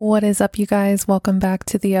What is up, you guys? Welcome back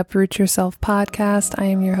to the Uproot Yourself podcast. I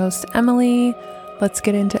am your host, Emily. Let's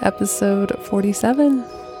get into episode 47.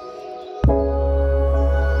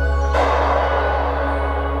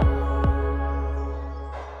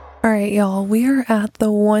 All right, y'all, we are at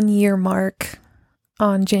the 1 year mark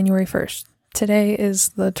on January 1st. Today is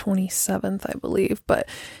the 27th, I believe, but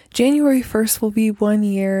January 1st will be 1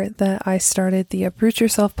 year that I started the Uproot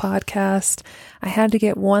Yourself podcast. I had to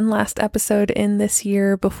get one last episode in this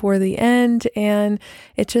year before the end, and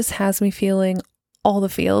it just has me feeling all the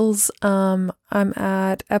feels. I'm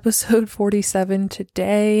at episode 47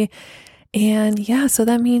 today, and yeah, so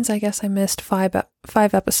that means I guess I missed five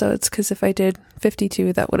episodes, because if I did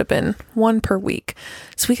 52, that would have been one per week.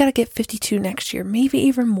 So we got to get 52 next year, maybe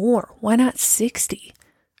even more. Why not 60,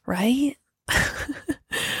 right?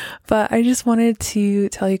 But I just wanted to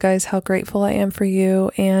tell you guys how grateful I am for you,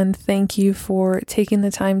 and thank you for taking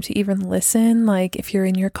the time to even listen. Like if you're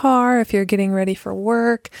in your car, if you're getting ready for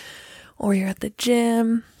work, or you're at the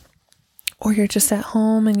gym, or you're just at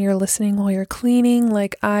home and you're listening while you're cleaning,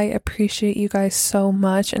 like I appreciate you guys so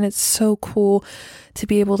much. And it's so cool to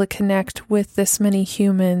be able to connect with this many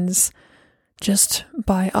humans just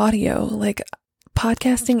by audio. Like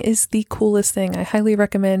podcasting is the coolest thing. I highly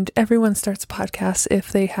recommend everyone starts a podcast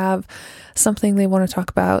if they have something they want to talk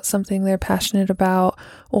about, something they're passionate about,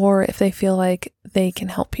 or if they feel like they can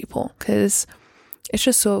help people, because it's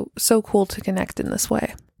just so cool to connect in this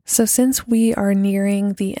way. So since we are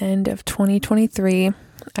nearing the end of 2023,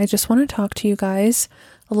 I just want to talk to you guys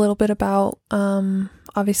a little bit about,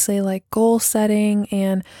 obviously like goal setting.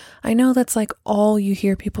 And I know that's like all you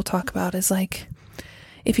hear people talk about is like,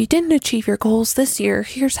 if you didn't achieve your goals this year,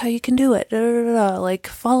 here's how you can do it. Like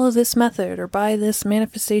follow this method or buy this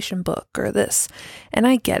manifestation book or this. And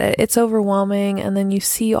I get it. It's overwhelming. And then you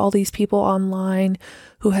see all these people online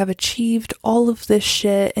who have achieved all of this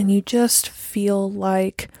shit, and you just feel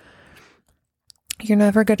like you're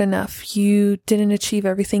never good enough. You didn't achieve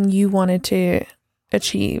everything you wanted to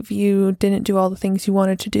achieve. You didn't do all the things you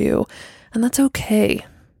wanted to do. And that's okay.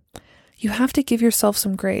 You have to give yourself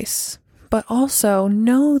some grace. But also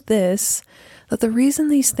know this, that the reason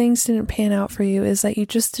these things didn't pan out for you is that you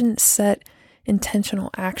just didn't set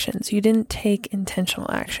intentional actions. You didn't take intentional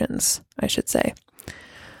actions, I should say.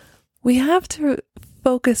 We have to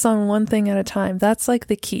focus on one thing at a time. That's like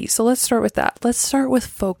the key. So let's start with that. Let's start with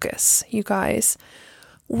focus, you guys.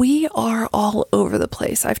 We are all over the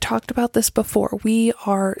place. I've talked about this before. We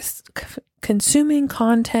are consuming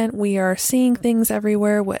content. We are seeing things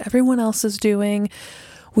everywhere, what everyone else is doing.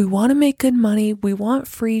 We want to make good money. We want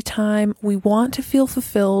free time. We want to feel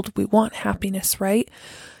fulfilled. We want happiness, right?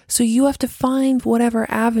 So you have to find whatever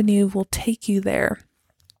avenue will take you there.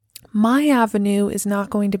 My avenue is not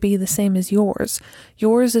going to be the same as yours.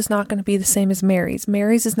 Yours is not going to be the same as Mary's.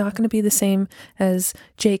 Mary's is not going to be the same as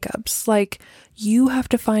Jacob's. Like, you have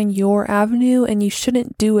to find your avenue, and you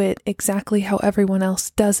shouldn't do it exactly how everyone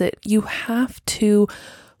else does it. You have to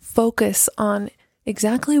focus on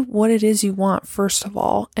exactly what it is you want, first of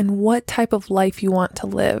all, and what type of life you want to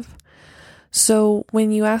live. So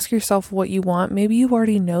when you ask yourself what you want, maybe you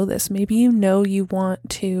already know this. Maybe you know you want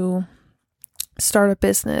to start a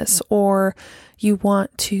business, or you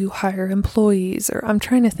want to hire employees, or I'm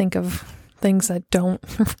trying to think of things that don't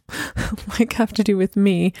like have to do with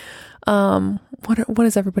me. What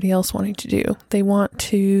is everybody else wanting to do? They want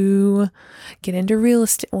to get into real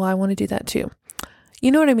estate. Well, I want to do that too. You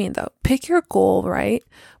know what I mean, though? Pick your goal, right?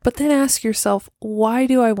 But then ask yourself, why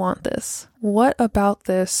do I want this? What about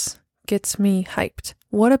this gets me hyped?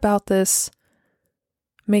 What about this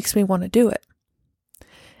makes me want to do it?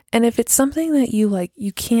 And if it's something that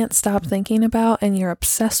you can't stop thinking about, and you're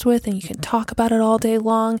obsessed with, and you can talk about it all day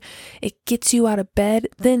long, it gets you out of bed,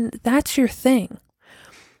 then that's your thing.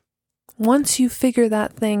 Once you figure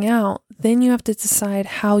that thing out, then you have to decide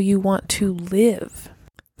how you want to live.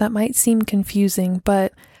 That might seem confusing,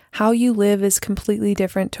 but how you live is completely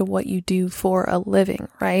different to what you do for a living,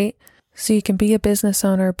 right? So you can be a business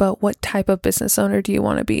owner, but what type of business owner do you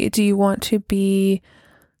want to be? Do you want to be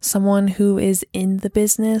someone who is in the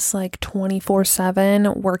business like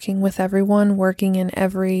 24/7, working with everyone, working in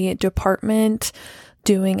every department,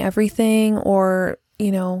 doing everything, or,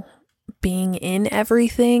 being in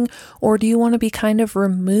everything? Or do you want to be kind of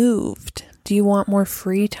removed? Do you want more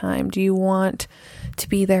free time? Do you want to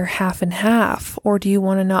be there half and half? Or do you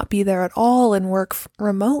want to not be there at all and work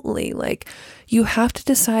remotely? Like, you have to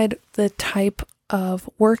decide the type of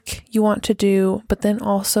work you want to do, but then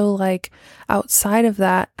also like outside of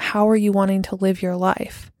that, how are you wanting to live your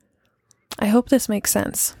life? I hope this makes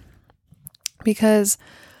sense, because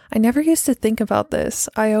I never used to think about this.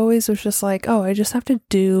 I always was just like, oh, I just have to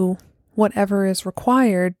do whatever is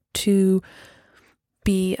required to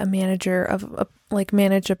be a manager of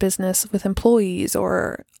manage a business with employees,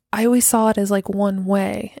 or I always saw it as like one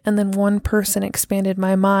way. And then one person expanded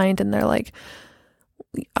my mind, and they're like,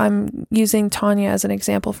 I'm using Tanya as an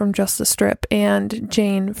example from Just the Strip, and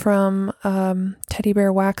Jane from Teddy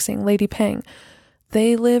Bear Waxing, Lady Peng.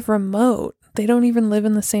 They live remote. They don't even live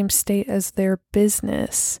in the same state as their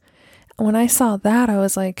business. When I saw that, I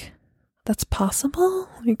was like, that's possible?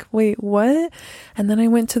 Like, wait, what? And then I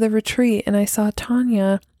went to the retreat and I saw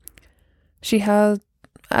Tanya. She had,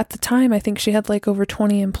 at the time, I think she had like over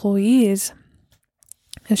 20 employees,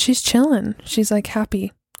 and she's chilling. She's like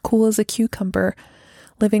happy, cool as a cucumber,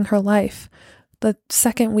 living her life. The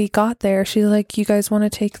second we got there, she's like, you guys want to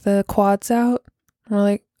take the quads out? And we're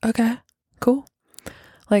like, okay, cool.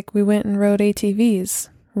 Like, we went and rode ATVs.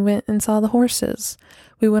 We went and saw the horses.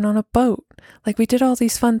 We went on a boat. Like, we did all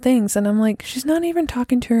these fun things. And I'm like, she's not even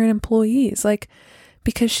talking to her employees. Like,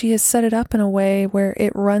 because she has set it up in a way where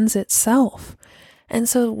it runs itself. And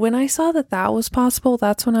so when I saw that that was possible,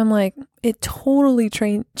 that's when I'm like, it totally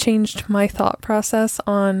changed my thought process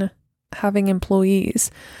on having employees.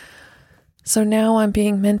 So now I'm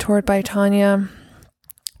being mentored by Tanya.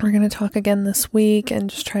 We're going to talk again this week and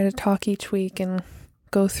just try to talk each week and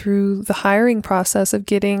go through the hiring process of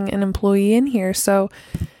getting an employee in here. So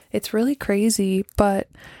it's really crazy, but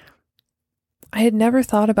I had never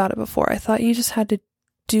thought about it before. I thought you just had to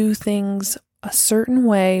do things a certain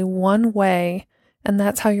way, one way, and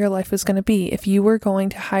that's how your life was going to be. If you were going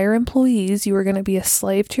to hire employees, you were going to be a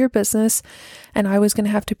slave to your business, and I was going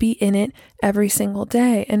to have to be in it every single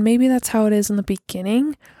day. And maybe that's how it is in the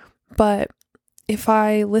beginning, but if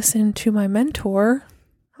I listen to my mentor,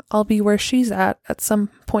 I'll be where she's at some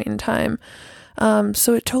point in time.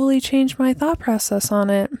 So it totally changed my thought process on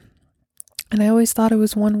it. And I always thought it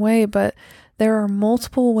was one way, but there are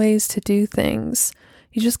multiple ways to do things.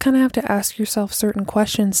 You just kind of have to ask yourself certain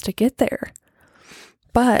questions to get there.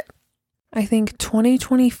 But I think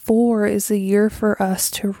 2024 is the year for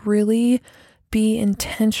us to really be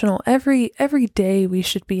intentional. Every day we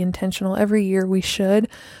should be intentional. Every year we should.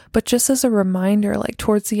 But just as a reminder, like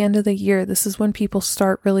towards the end of the year, this is when people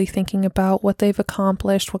start really thinking about what they've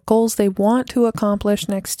accomplished, what goals they want to accomplish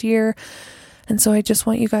next year. And so I just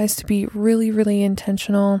want you guys to be really, really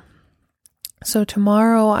intentional. So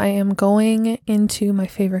tomorrow I am going into my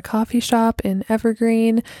favorite coffee shop in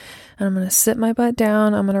Evergreen, and I'm going to sit my butt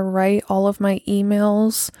down. I'm going to write all of my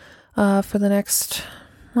emails for the next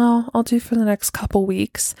couple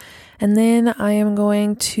weeks. And then I am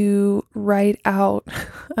going to write out,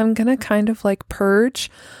 I'm going to kind of like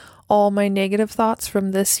purge all my negative thoughts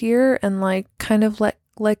from this year and like kind of let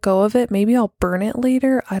go of it. Maybe I'll burn it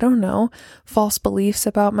later. I don't know. False beliefs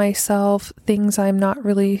about myself, things I'm not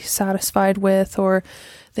really satisfied with, or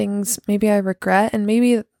things maybe I regret. And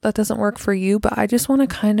maybe that doesn't work for you, but I just want to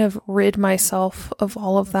kind of rid myself of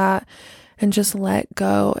all of that and just let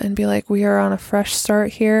go and be like, we are on a fresh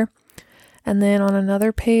start here. And then on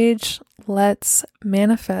another page, let's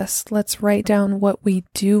manifest. Let's write down what we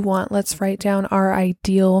do want. Let's write down our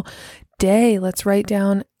ideal day. Let's write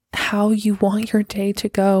down how you want your day to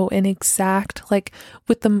go in exact, like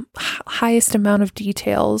with the highest amount of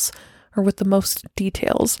details or with the most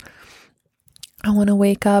details. I want to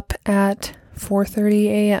wake up at 4:30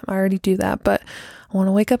 a.m. I already do that, but I want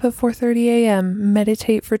to wake up at 4:30 a.m.,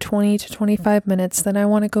 meditate for 20 to 25 minutes. Then I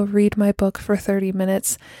want to go read my book for 30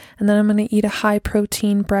 minutes. And then I'm going to eat a high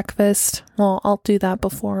protein breakfast. Well, I'll do that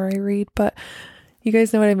before I read, but you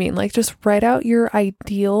guys know what I mean. Like, just write out your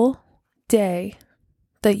ideal day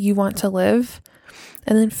that you want to live,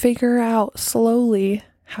 and then figure out slowly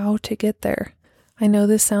how to get there. I know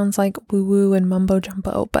this sounds like woo-woo and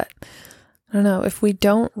mumbo-jumbo, but I don't know. If we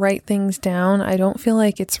don't write things down, I don't feel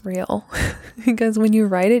like it's real. Because when you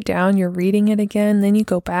write it down, you're reading it again, then you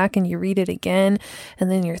go back and you read it again,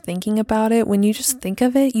 and then you're thinking about it. When you just think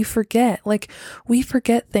of it, you forget. Like, we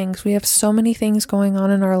forget things. We have so many things going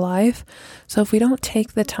on in our life. So if we don't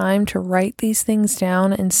take the time to write these things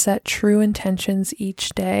down and set true intentions each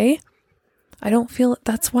day,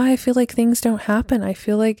 that's why I feel like things don't happen. I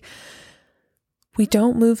feel like we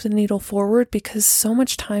don't move the needle forward because so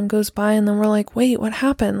much time goes by and then we're like, wait, what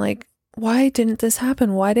happened? Like, why didn't this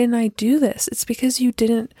happen? Why didn't I do this? It's because you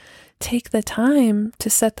didn't take the time to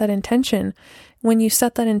set that intention. When you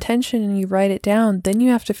set that intention and you write it down, then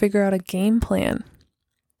you have to figure out a game plan.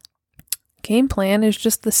 Game plan is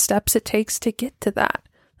just the steps it takes to get to that.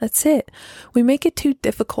 That's it. We make it too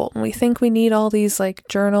difficult and we think we need all these like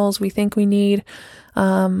journals. We think we need,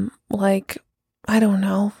 I don't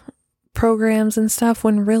know, programs and stuff,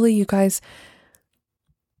 when really, you guys,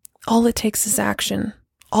 all it takes is action.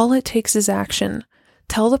 All it takes is action.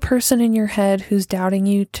 Tell the person in your head who's doubting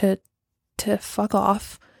you to fuck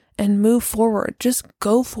off and move forward. Just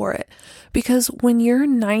go for it. Because when you're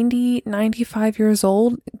 90, 95 years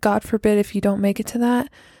old, God forbid if you don't make it to that,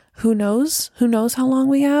 who knows? Who knows how long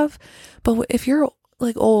we have? But if you're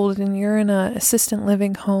like old and you're in a assisted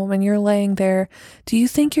living home and you're laying there, do you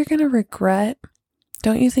think you're going to regret?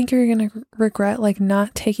 Don't you think you're going to regret like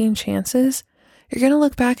not taking chances? You're going to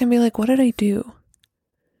look back and be like, what did I do?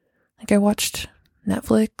 Like I watched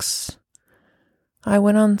Netflix. I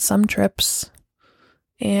went on some trips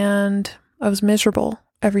and I was miserable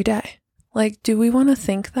every day. Like, do we want to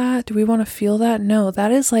think that? Do we want to feel that? No,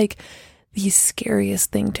 that is like the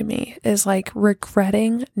scariest thing to me, is like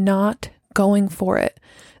regretting not going for it.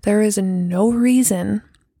 There is no reason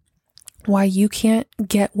why you can't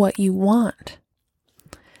get what you want.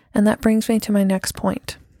 And that brings me to my next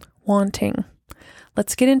point, wanting.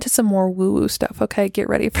 Let's get into some more woo-woo stuff, okay? Get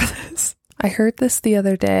ready for this. I heard this the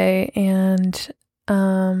other day, and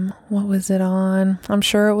what was it on? I'm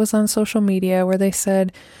sure it was on social media, where they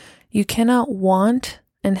said you cannot want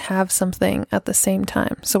and have something at the same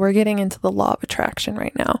time. So we're getting into the law of attraction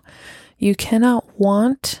right now. You cannot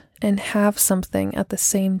want and have something at the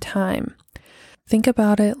same time. Think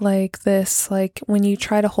about it like this, like when you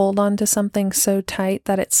try to hold on to something so tight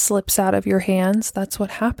that it slips out of your hands, that's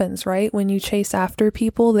what happens, right? When you chase after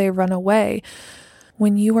people, they run away.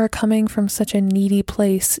 When you are coming from such a needy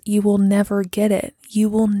place, you will never get it. You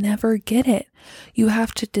will never get it. You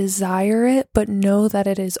have to desire it, but know that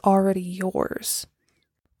it is already yours.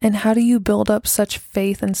 And how do you build up such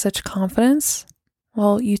faith and such confidence?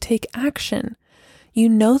 Well, you take action. You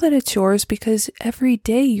know that it's yours because every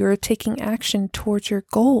day you're taking action towards your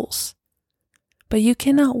goals. But you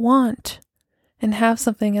cannot want and have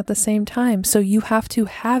something at the same time, so you have to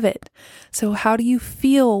have it. So how do you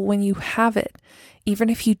feel when you have it? Even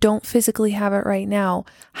if you don't physically have it right now,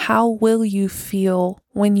 how will you feel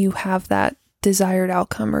when you have that desired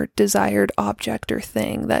outcome or desired object or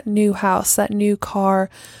thing, that new house, that new car,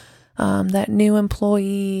 that new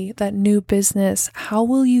employee, that new business? How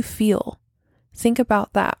will you feel? Think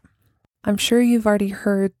about that. I'm sure you've already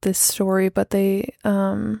heard this story, but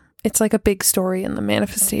it's like a big story in the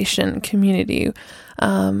manifestation community.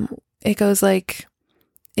 It goes like,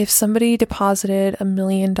 if somebody deposited $1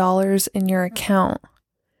 million in your account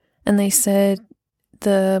and they said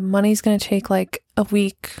the money's going to take like a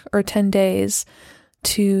week or 10 days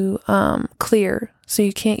to clear, so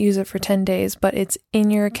you can't use it for 10 days, but it's in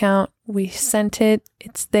your account, we sent it,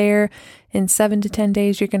 it's there, in 7 to 10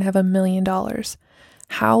 days you're going to have $1 million.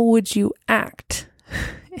 How would you act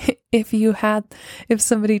if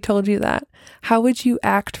somebody told you that? How would you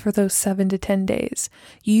act for those 7 to 10 days?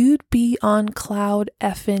 You'd be on cloud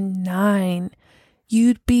effing 9.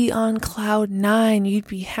 You'd be on cloud 9. You'd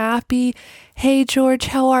be happy. Hey, George,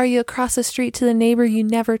 how are you? Across the street to the neighbor you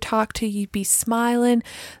never talk to. You'd be smiling.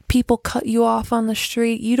 People cut you off on the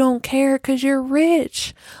street. You don't care because you're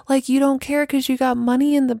rich. Like, you don't care because you got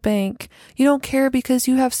money in the bank. You don't care because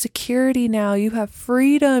you have security now. You have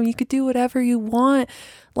freedom. You could do whatever you want.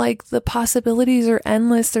 Like, the possibilities are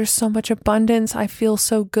endless. There's so much abundance. I feel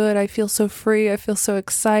so good. I feel so free. I feel so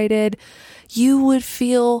excited. You would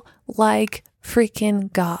feel like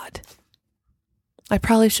freaking God. I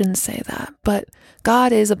probably shouldn't say that, but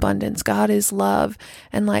God is abundance. God is love.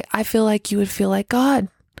 And like, I feel like you would feel like God.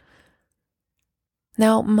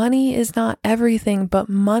 Now, money is not everything, but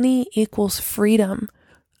money equals freedom.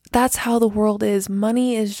 That's how the world is.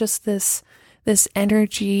 Money is just this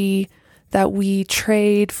energy that we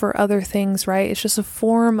trade for other things, right? It's just a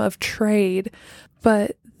form of trade.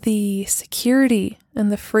 But the security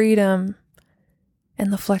and the freedom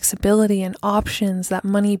and the flexibility and options that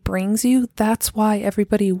money brings you, that's why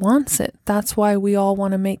everybody wants it. That's why we all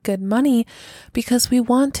want to make good money, because we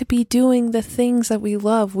want to be doing the things that we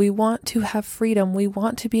love. We want to have freedom. We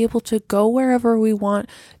want to be able to go wherever we want,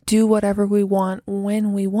 do whatever we want,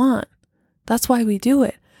 when we want. That's why we do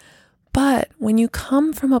it. But when you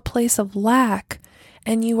come from a place of lack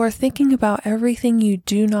and you are thinking about everything you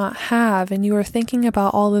do not have, and you are thinking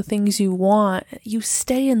about all the things you want, you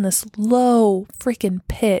stay in this low freaking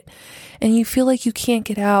pit and you feel like you can't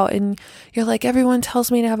get out. And you're like, everyone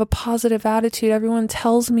tells me to have a positive attitude. Everyone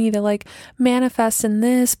tells me to like manifest in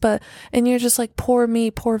this, and you're just like, poor me,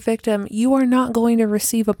 poor victim. You are not going to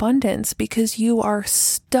receive abundance because you are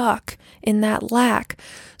stuck in that lack.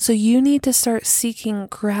 So you need to start seeking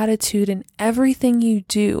gratitude in everything you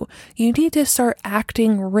do. You need to start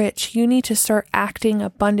acting rich. You need to start acting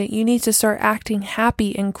abundant. You need to start acting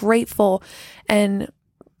happy and grateful and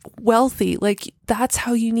wealthy. Like, that's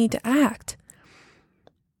how you need to act.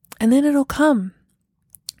 And then it'll come.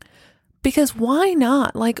 Because why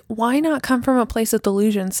not? Like, why not come from a place of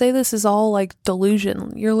delusion? Say this is all like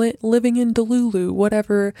delusion. You're living in Delulu,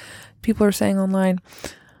 whatever people are saying online.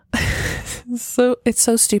 So it's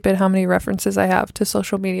so stupid how many references I have to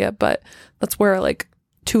social media, but that's where like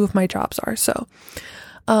 2 of my jobs are. So,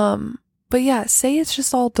 but yeah, say it's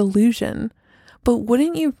just all delusion, but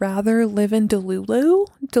wouldn't you rather live in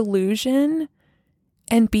delusion,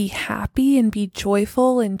 and be happy and be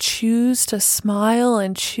joyful and choose to smile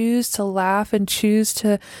and choose to laugh and choose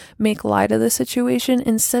to make light of the situation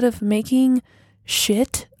instead of making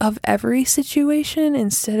shit of every situation,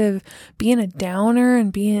 instead of being a downer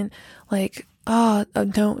and being like, oh,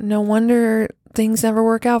 no wonder things never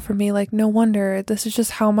work out for me. Like, no wonder, this is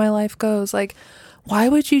just how my life goes. Like, why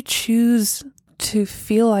would you choose to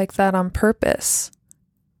feel like that on purpose?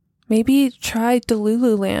 Maybe try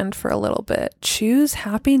Delulu land for a little bit. Choose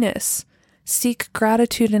happiness. Seek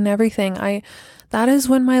gratitude in everything. That is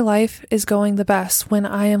when my life is going the best. When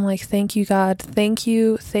I am like, thank you, God. Thank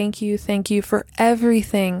you for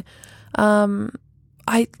everything.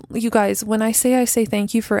 You guys, when I say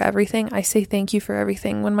thank you for everything, I say thank you for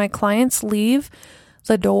everything. When my clients leave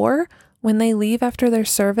the door, when they leave after their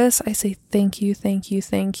service, I say thank you.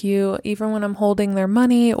 Even when I'm holding their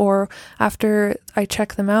money or after I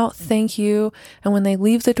check them out, thank you. And when they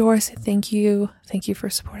leave the door, I say thank you. Thank you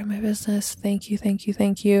for supporting my business. Thank you.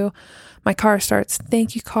 My car starts.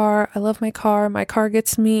 Thank you, car. I love my car. My car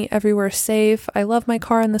gets me everywhere safe. I love my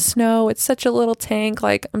car in the snow. It's such a little tank.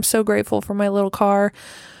 Like, I'm so grateful for my little car.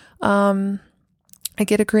 I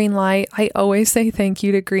get a green light. I always say thank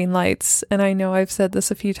you to green lights. And I know I've said this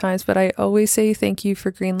a few times, but I always say thank you for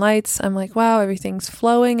green lights. I'm like, wow, everything's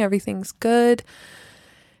flowing. Everything's good.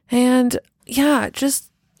 And yeah, just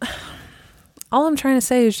all I'm trying to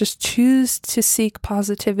say is just choose to seek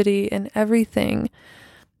positivity in everything.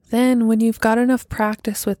 Then when you've got enough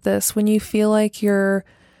practice with this, when you feel like you've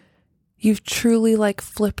truly like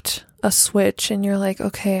flipped a switch and you're like,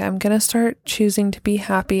 okay, I'm going to start choosing to be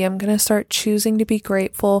happy. I'm going to start choosing to be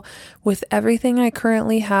grateful with everything I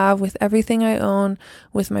currently have, with everything I own,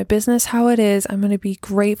 with my business, how it is. I'm going to be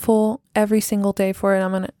grateful every single day for it.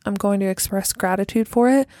 I'm going to express gratitude for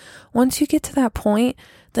it. Once you get to that point,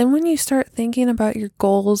 then when you start thinking about your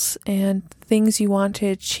goals and things you want to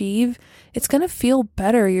achieve, it's going to feel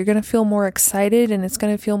better. You're going to feel more excited and it's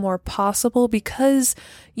going to feel more possible because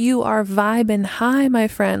you are vibing high, my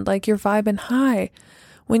friend. Like, you're vibing high.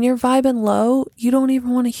 When you're vibing low, you don't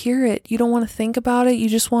even want to hear it. You don't want to think about it. You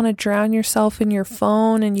just want to drown yourself in your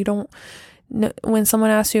phone, and you don't, when someone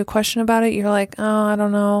asks you a question about it, you're like, oh, I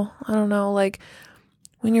don't know. Like,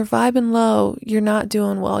 when you're vibing low, you're not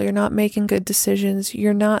doing well. You're not making good decisions.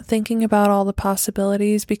 You're not thinking about all the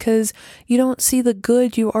possibilities because you don't see the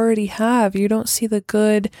good you already have. You don't see the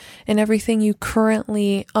good in everything you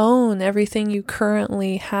currently own, everything you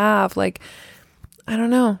currently have. Like, I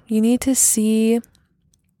don't know. You need to see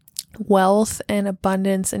wealth and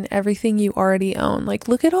abundance in everything you already own. Like,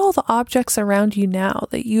 look at all the objects around you now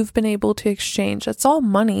that you've been able to exchange. That's all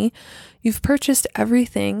money. You've purchased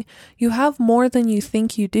everything. You have more than you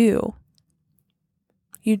think you do.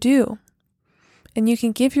 You do. And you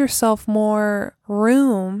can give yourself more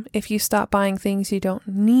room if you stop buying things you don't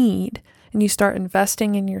need and you start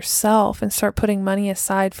investing in yourself and start putting money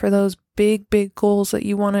aside for those big, big goals that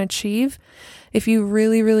you want to achieve. If you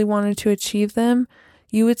really, really wanted to achieve them,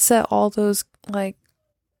 you would set all those like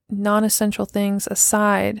non-essential things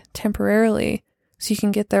aside temporarily so you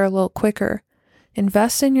can get there a little quicker.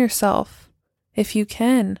 Invest in yourself if you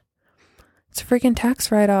can. It's a freaking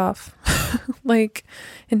tax write-off. Like,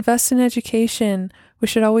 invest in education. We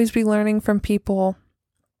should always be learning from people.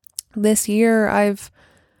 This year I've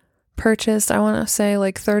purchased, I want to say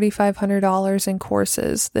like $3,500 in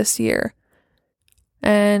courses this year.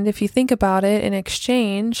 And if you think about it, in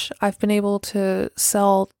exchange, I've been able to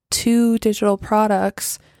sell 2 digital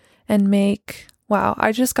products and make, wow,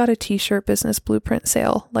 I just got a t-shirt business blueprint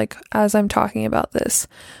sale. Like, as I'm talking about this,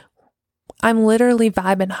 I'm literally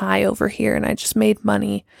vibing high over here and I just made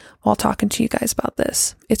money while talking to you guys about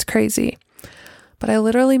this. It's crazy. But I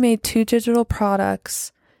literally made 2 digital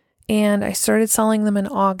products and I started selling them in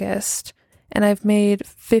August and I've made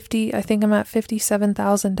I think I'm at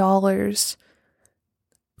 $57,000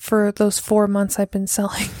 for those 4 months I've been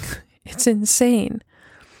selling. It's insane.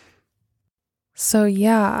 So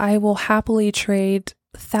yeah, I will happily trade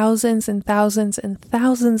thousands and thousands and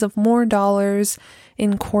thousands of more dollars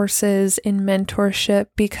in courses, in mentorship,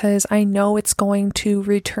 because I know it's going to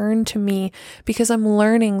return to me because I'm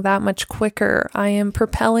learning that much quicker. I am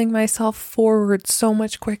propelling myself forward so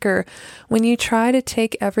much quicker. When you try to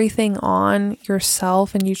take everything on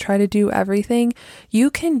yourself and you try to do everything, you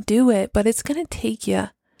can do it, but it's going to take you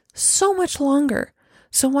so much longer.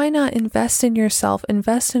 So why not invest in yourself,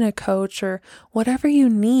 invest in a coach or whatever you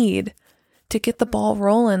need to get the ball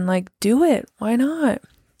rolling? Like, do it. Why not?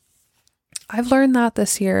 I've learned that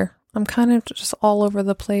this year. I'm kind of just all over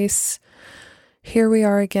the place. Here we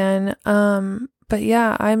are again. But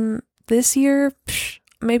yeah, this year,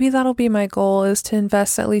 maybe that'll be my goal, is to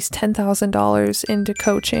invest at least $10,000 into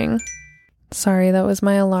coaching. Sorry, that was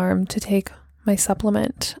my alarm to take my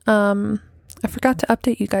supplement. I forgot to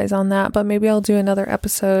update you guys on that, but maybe I'll do another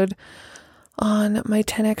episode on my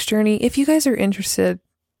 10x journey. If you guys are interested,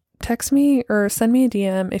 text me or send me a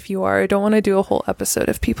DM if you are. I don't want to do a whole episode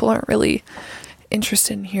if people aren't really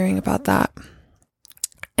interested in hearing about that.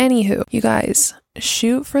 Anywho, you guys,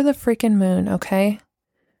 shoot for the freaking moon, okay?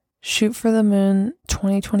 Shoot for the moon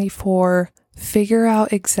 2024. Figure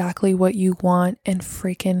out exactly what you want and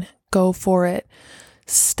freaking go for it.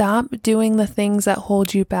 Stop doing the things that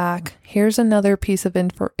hold you back. Here's another piece of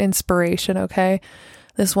inspiration, okay?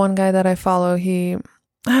 This one guy that I follow,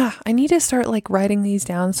 I need to start like writing these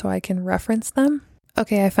down so I can reference them.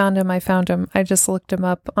 Okay, I found him. I just looked him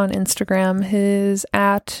up on Instagram. His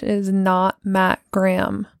 @ is not Matt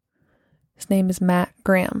Graham. His name is Matt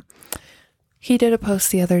Graham. He did a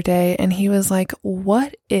post the other day and he was like,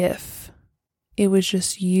 what if it was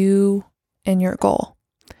just you and your goal?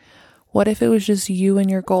 What if it was just you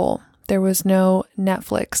and your goal? There was no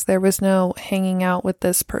Netflix. There was no hanging out with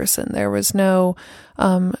this person. There was no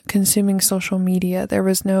consuming social media. There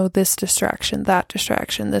was no this distraction, that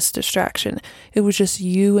distraction, this distraction. It was just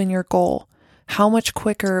you and your goal. How much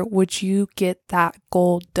quicker would you get that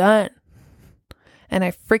goal done? And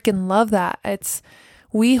I freaking love that.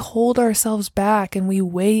 We hold ourselves back and we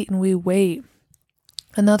wait and we wait.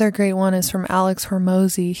 Another great one is from Alex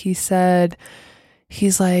Hormozy.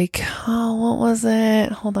 He's like, oh, what was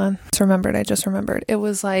it? Hold on. I just remembered. It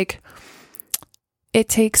was like, it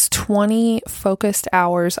takes 20 focused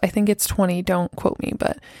hours. I think it's 20, don't quote me,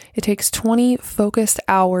 but it takes 20 focused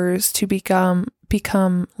hours to become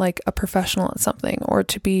like a professional at something or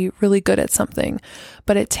to be really good at something.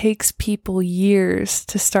 But it takes people years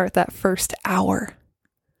to start that first hour.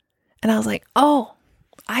 And I was like, oh,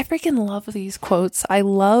 I freaking love these quotes. I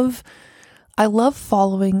love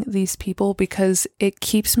following these people because it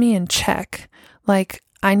keeps me in check. Like,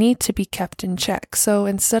 I need to be kept in check. So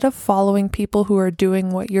instead of following people who are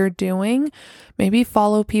doing what you're doing, maybe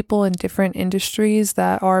follow people in different industries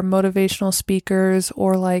that are motivational speakers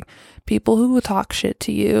or like people who will talk shit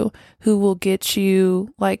to you, who will get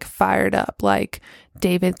you like fired up, like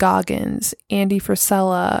David Goggins, Andy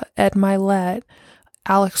Frisella, Ed Milet,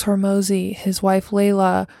 Alex Hormozy, his wife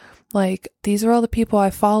Layla. Like, these are all the people I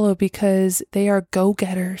follow because they are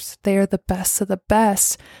go-getters. They are the best of the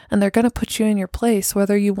best, and they're going to put you in your place,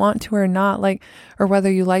 whether you want to or not, like, or whether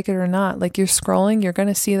you like it or not. Like, you're scrolling, you're going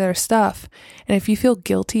to see their stuff. And if you feel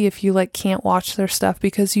guilty, if you like can't watch their stuff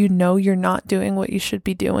because you know you're not doing what you should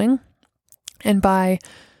be doing, and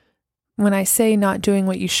when I say not doing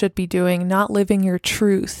what you should be doing, not living your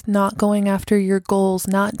truth, not going after your goals,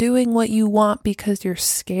 not doing what you want because you're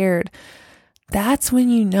scared, that's when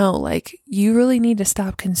you know, like, you really need to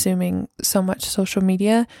stop consuming so much social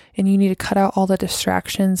media and you need to cut out all the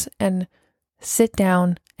distractions and sit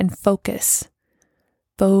down and focus.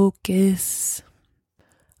 Focus.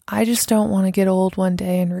 I just don't want to get old one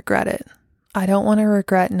day and regret it. I don't want to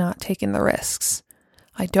regret not taking the risks.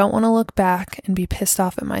 I don't want to look back and be pissed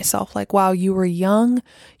off at myself. Like, wow, you were young,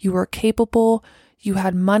 you were capable, you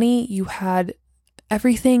had money, you had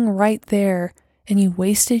everything right there. And you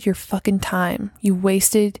wasted your fucking time. You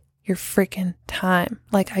wasted your freaking time.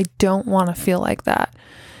 Like, I don't want to feel like that.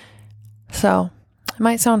 So, it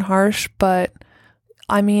might sound harsh, but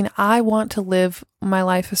I mean, I want to live my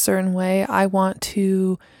life a certain way. I want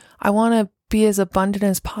to be as abundant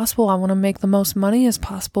as possible. I want to make the most money as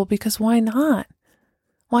possible because why not?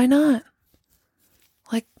 Why not?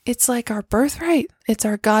 Like, it's like our birthright. It's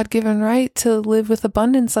our God-given right to live with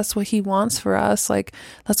abundance. That's what He wants for us. Like,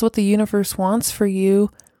 that's what the universe wants for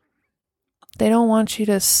you. They don't want you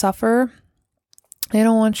to suffer. They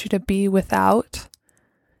don't want you to be without.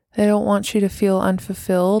 They don't want you to feel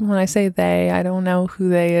unfulfilled. When I say they, I don't know who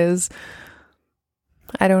they is.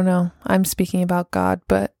 I don't know. I'm speaking about God,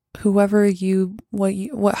 but whoever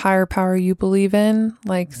what higher power you believe in,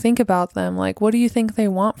 like, think about them. Like, what do you think they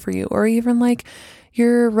want for you? Or even like,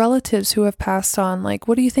 your relatives who have passed on, like,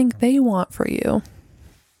 what do you think they want for you?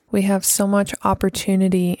 We have so much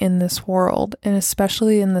opportunity in this world, and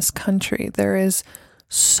especially in this country. There is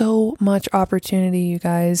so much opportunity, you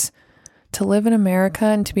guys, to live in America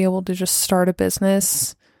and to be able to just start a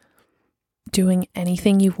business, doing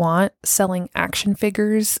anything you want, selling action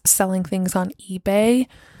figures, selling things on eBay.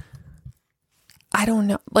 I don't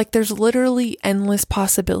know. Like, there's literally endless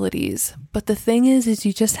possibilities. But the thing is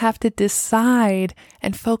you just have to decide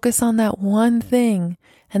and focus on that one thing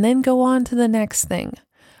and then go on to the next thing.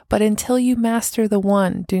 But until you master the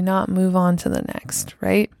one, do not move on to the next,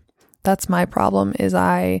 right? That's my problem, is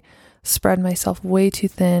I spread myself way too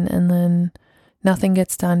thin and then nothing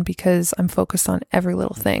gets done because I'm focused on every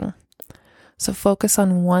little thing. So focus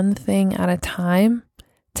on one thing at a time,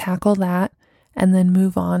 tackle that, and then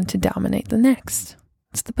move on to dominate the next.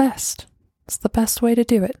 It's the best. It's the best way to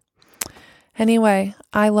do it. Anyway,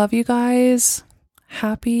 I love you guys.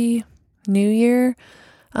 Happy New Year.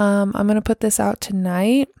 I'm going to put this out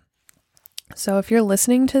tonight. So if you're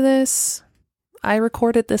listening to this, I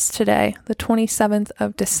recorded this today, the 27th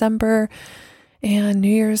of December, and New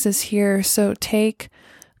Year's is here. So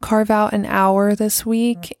carve out an hour this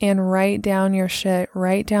week and write down your shit.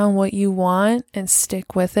 Write down what you want and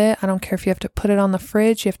stick with it. I don't care if you have to put it on the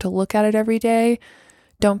fridge. You have to look at it every day.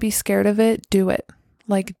 Don't be scared of it. Do it.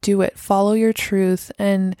 Do it. Follow your truth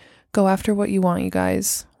and go after what you want, you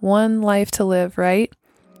guys. One life to live, right?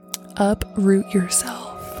 Uproot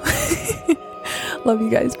yourself. Love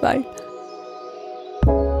you guys. Bye.